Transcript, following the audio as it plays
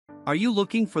Are you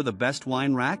looking for the best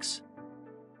wine racks?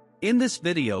 In this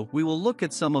video, we will look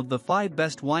at some of the 5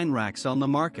 best wine racks on the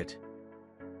market.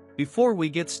 Before we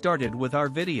get started with our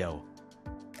video,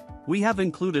 we have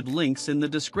included links in the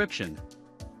description,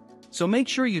 so make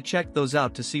sure you check those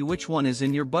out to see which one is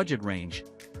in your budget range.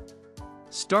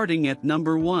 Starting at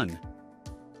number 1.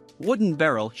 Wooden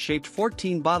barrel-shaped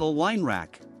 14-bottle wine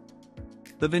rack.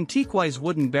 The Vintiquise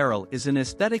wooden barrel is an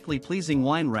aesthetically pleasing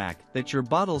wine rack that your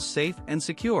bottles safe and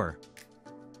secure.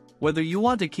 Whether you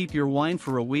want to keep your wine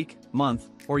for a week, month,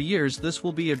 or years, this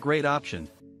will be a great option.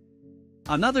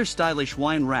 Another stylish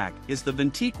wine rack is the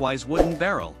Vintiquise wooden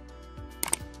barrel.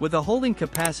 With a holding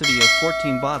capacity of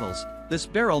 14 bottles, this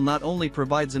barrel not only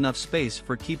provides enough space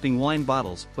for keeping wine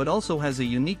bottles but also has a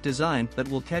unique design that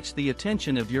will catch the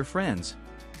attention of your friends.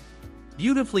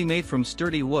 Beautifully made from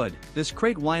sturdy wood, this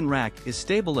crate wine rack is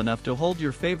stable enough to hold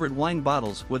your favorite wine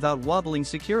bottles without wobbling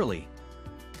securely.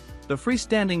 The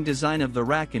freestanding design of the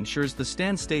rack ensures the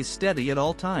stand stays steady at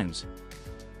all times.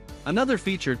 Another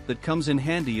feature that comes in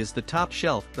handy is the top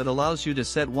shelf that allows you to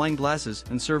set wine glasses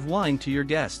and serve wine to your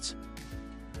guests.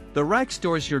 The rack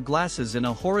stores your glasses in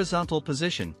a horizontal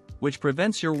position, which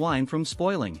prevents your wine from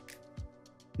spoiling.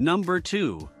 Number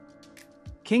 2.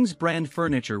 King's Brand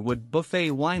Furniture Wood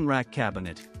Buffet Wine Rack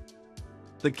Cabinet.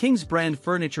 The King's Brand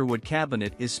Furniture Wood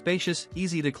Cabinet is spacious,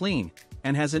 easy to clean,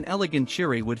 and has an elegant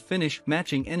cherry wood finish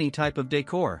matching any type of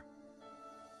decor.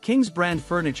 King's Brand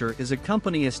Furniture is a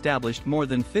company established more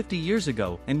than 50 years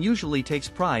ago and usually takes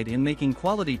pride in making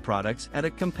quality products at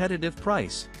a competitive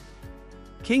price.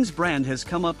 King's Brand has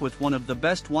come up with one of the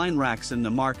best wine racks in the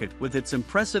market with its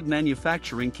impressive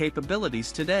manufacturing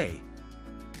capabilities today.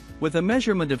 With a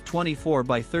measurement of 24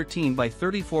 by 13 by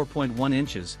 34.1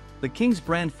 inches, the King's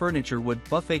Brand Furniture Wood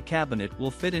Buffet Cabinet will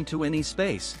fit into any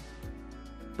space.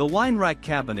 The wine rack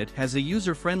cabinet has a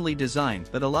user-friendly design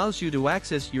that allows you to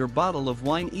access your bottle of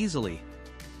wine easily.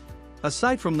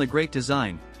 Aside from the great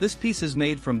design, this piece is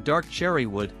made from dark cherry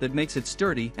wood that makes it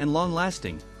sturdy and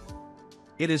long-lasting.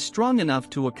 It is strong enough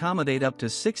to accommodate up to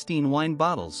 16 wine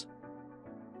bottles.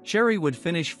 Cherry wood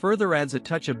finish further adds a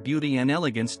touch of beauty and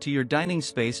elegance to your dining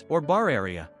space or bar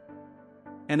area.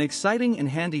 An exciting and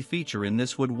handy feature in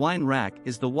this wood wine rack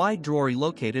is the wide drawer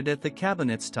located at the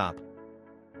cabinet's top.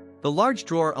 The large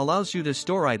drawer allows you to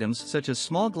store items such as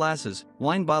small glasses,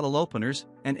 wine bottle openers,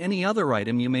 and any other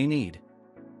item you may need.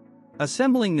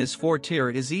 Assembling this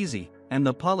 4-tier is easy, and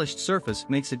the polished surface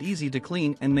makes it easy to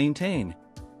clean and maintain.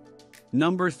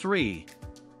 Number 3.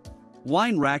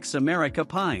 Wine Racks America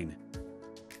Pine.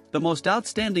 The most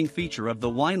outstanding feature of the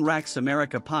Wine Racks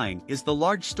America Pine is the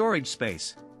large storage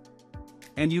space.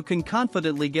 And you can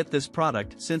confidently get this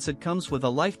product since it comes with a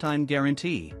lifetime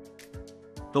guarantee.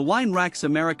 The Wine Racks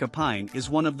America Pine is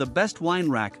one of the best wine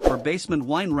rack or basement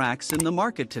wine racks in the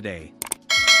market today.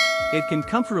 It can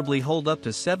comfortably hold up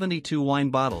to 72 wine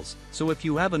bottles, so if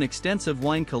you have an extensive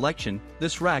wine collection,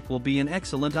 this rack will be an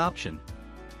excellent option.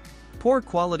 Poor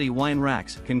quality wine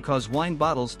racks can cause wine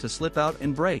bottles to slip out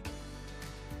and break.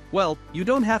 Well, you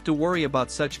don't have to worry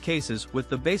about such cases with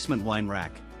the basement wine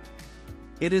rack.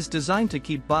 It is designed to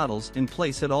keep bottles in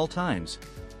place at all times.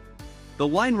 The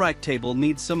wine rack table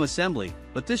needs some assembly,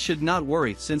 but this should not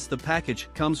worry since the package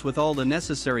comes with all the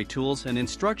necessary tools and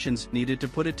instructions needed to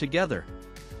put it together.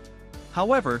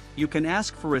 However, you can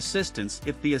ask for assistance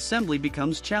if the assembly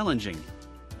becomes challenging.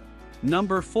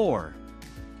 Number 4.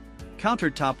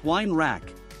 Countertop Wine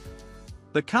Rack.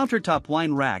 The Countertop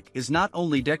Wine Rack is not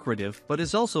only decorative but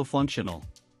is also functional.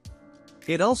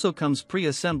 It also comes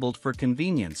pre-assembled for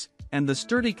convenience, and the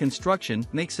sturdy construction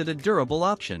makes it a durable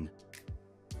option.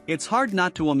 It's hard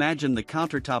not to imagine the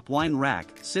Countertop Wine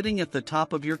Rack sitting at the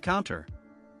top of your counter.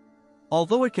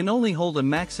 Although it can only hold a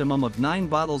maximum of 9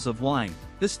 bottles of wine,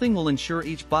 this thing will ensure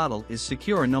each bottle is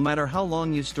secure no matter how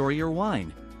long you store your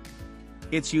wine.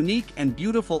 Its unique and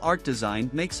beautiful art design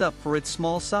makes up for its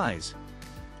small size.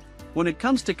 When it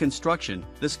comes to construction,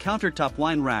 this countertop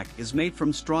wine rack is made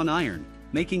from strong iron,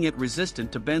 making it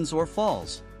resistant to bends or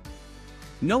falls.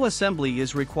 No assembly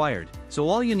is required, so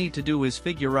all you need to do is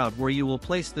figure out where you will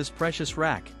place this precious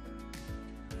rack.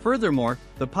 Furthermore,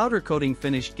 the powder coating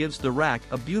finish gives the rack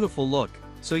a beautiful look,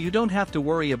 so you don't have to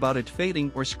worry about it fading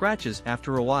or scratches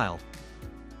after a while.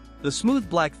 The smooth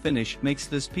black finish makes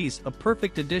this piece a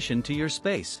perfect addition to your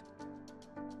space.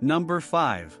 Number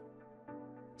 5.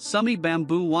 SOMY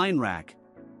Bamboo Wine Rack.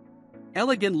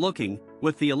 Elegant looking,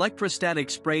 with the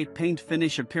electrostatic spray paint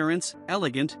finish appearance,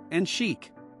 elegant and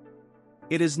chic.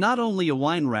 It is not only a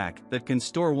wine rack that can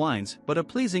store wines but a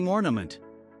pleasing ornament.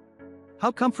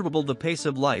 How comfortable the pace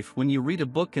of life when you read a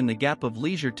book in the gap of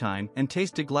leisure time and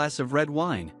taste a glass of red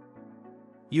wine.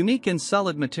 Unique and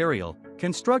solid material,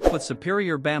 Construct with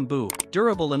superior bamboo,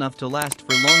 durable enough to last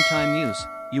for long time use.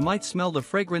 You might smell the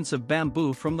fragrance of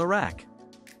bamboo from the rack.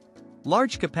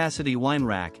 Large capacity wine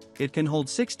rack, it can hold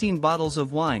 16 bottles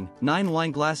of wine, 9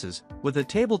 wine glasses, with a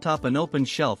tabletop and open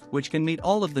shelf which can meet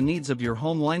all of the needs of your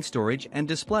home wine storage and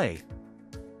display.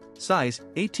 Size,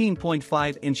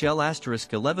 18.5 inch L *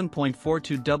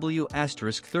 11.42 W *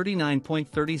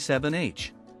 39.37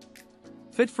 H.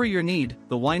 Fit for your need,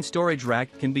 the wine storage rack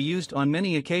can be used on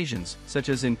many occasions, such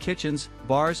as in kitchens,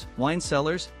 bars, wine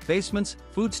cellars, basements,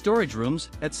 food storage rooms,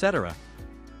 etc.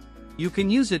 You can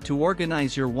use it to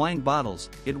organize your wine bottles.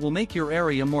 It will make your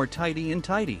area more tidy and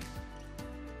tidy.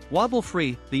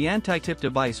 Wobble-free, the anti-tip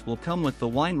device will come with the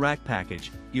wine rack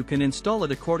package. You can install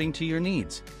it according to your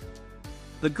needs.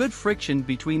 The good friction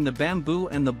between the bamboo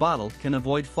and the bottle can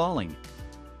avoid falling.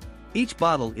 Each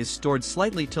bottle is stored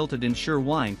slightly tilted to ensure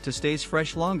wine stays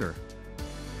fresh longer.